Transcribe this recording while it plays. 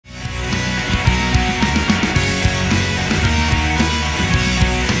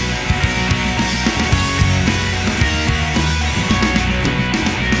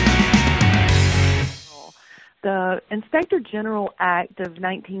Inspector General Act of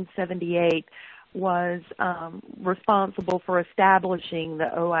 1978 was responsible for establishing the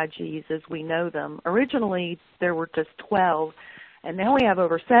OIGs as we know them. Originally, there were just 12, and now we have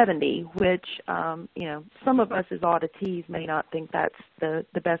over 70, which, you know, some of us as auditees may not think that's the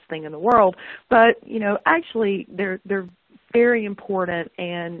best thing in the world, but, you know, actually they're very important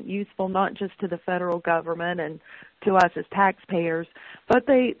and useful not just to the federal government and to us as taxpayers, but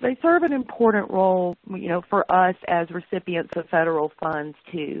they serve an important role, you know, for us as recipients of federal funds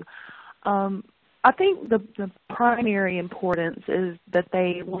too. I think the primary importance is that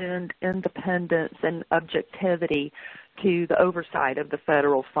they lend independence and objectivity to the oversight of the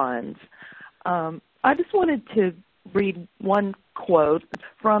federal funds. I just wanted to read one quote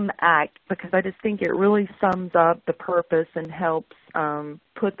from the Act because I just think it really sums up the purpose and helps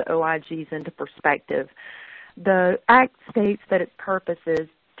put the OIGs into perspective. The Act states that its purpose is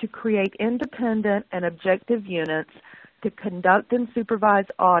to create independent and objective units to conduct and supervise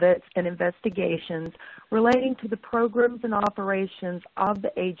audits and investigations relating to the programs and operations of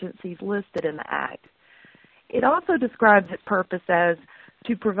the agencies listed in the Act. It also describes its purpose as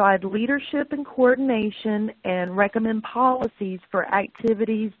to provide leadership and coordination and recommend policies for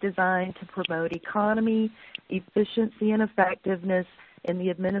activities designed to promote economy, efficiency, and effectiveness in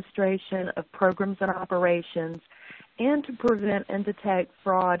the administration of programs and operations, and to prevent and detect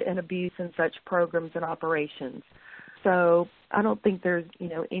fraud and abuse in such programs and operations. So I don't think there's, you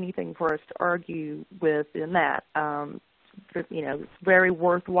know, anything for us to argue with in that. You know, it's very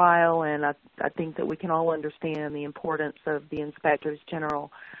worthwhile, and I think that we can all understand the importance of the inspectors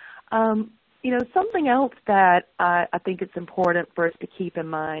general. You know, something else that I think it's important for us to keep in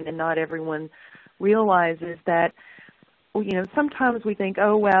mind, and not everyone realizes that, you know, sometimes we think,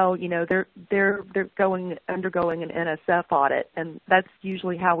 oh well, you know, they're undergoing an NSF audit, and that's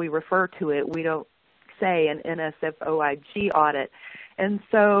usually how we refer to it. We don't say an NSF OIG audit, and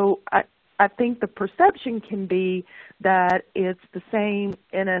so I think the perception can be that it's the same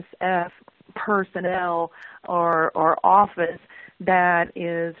NSF personnel or office that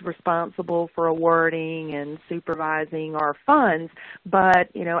is responsible for awarding and supervising our funds,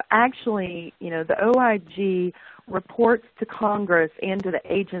 but, you know, actually, you know, the OIG reports to Congress and to the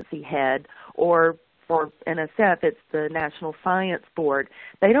agency head, or for NSF, it's the National Science Board.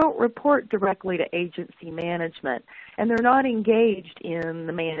 They don't report directly to agency management, and they're not engaged in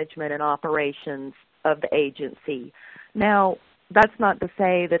the management and operations of the agency. Now, that's not to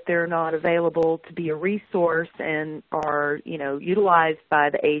say that they're not available to be a resource and are, you know, utilized by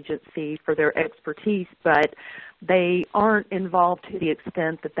the agency for their expertise, but they aren't involved to the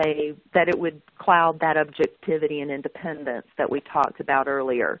extent that it would cloud that objectivity and independence that we talked about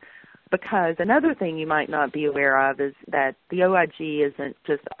earlier. Because another thing you might not be aware of is that the OIG isn't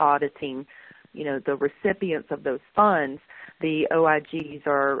just auditing, you know, the recipients of those funds. The OIGs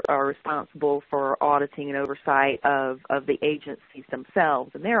are responsible for auditing and oversight of the agencies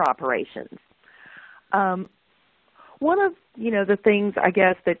themselves and their operations. One of, you know, the things I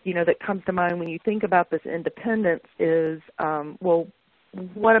guess that, you know, that comes to mind when you think about this independence is, well,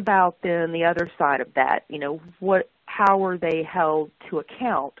 what about then the other side of that? You know, how are they held to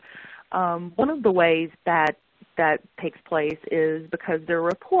account? One of the ways that takes place is because their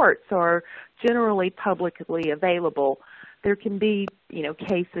reports are generally publicly available. There can be, you know,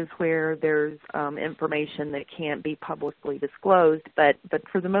 cases where there's information that can't be publicly disclosed, but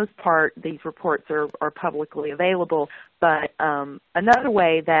for the most part, these reports are publicly available. But another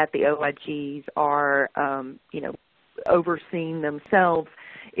way that the OIGs are, you know, overseeing themselves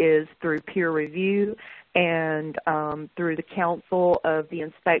is through peer review and through the Council of the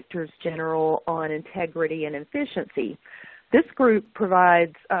Inspectors General on Integrity and Efficiency. This group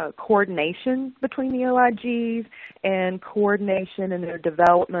provides coordination between the OIGs and coordination in their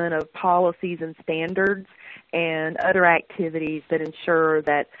development of policies and standards and other activities that ensure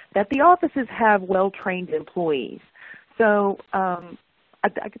that the offices have well-trained employees. So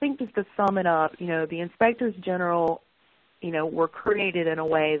I think just to sum it up, you know, the Inspectors General, you know, were created in a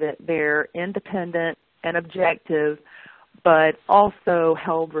way that they're independent and objective, but also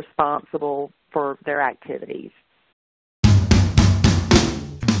held responsible for their activities.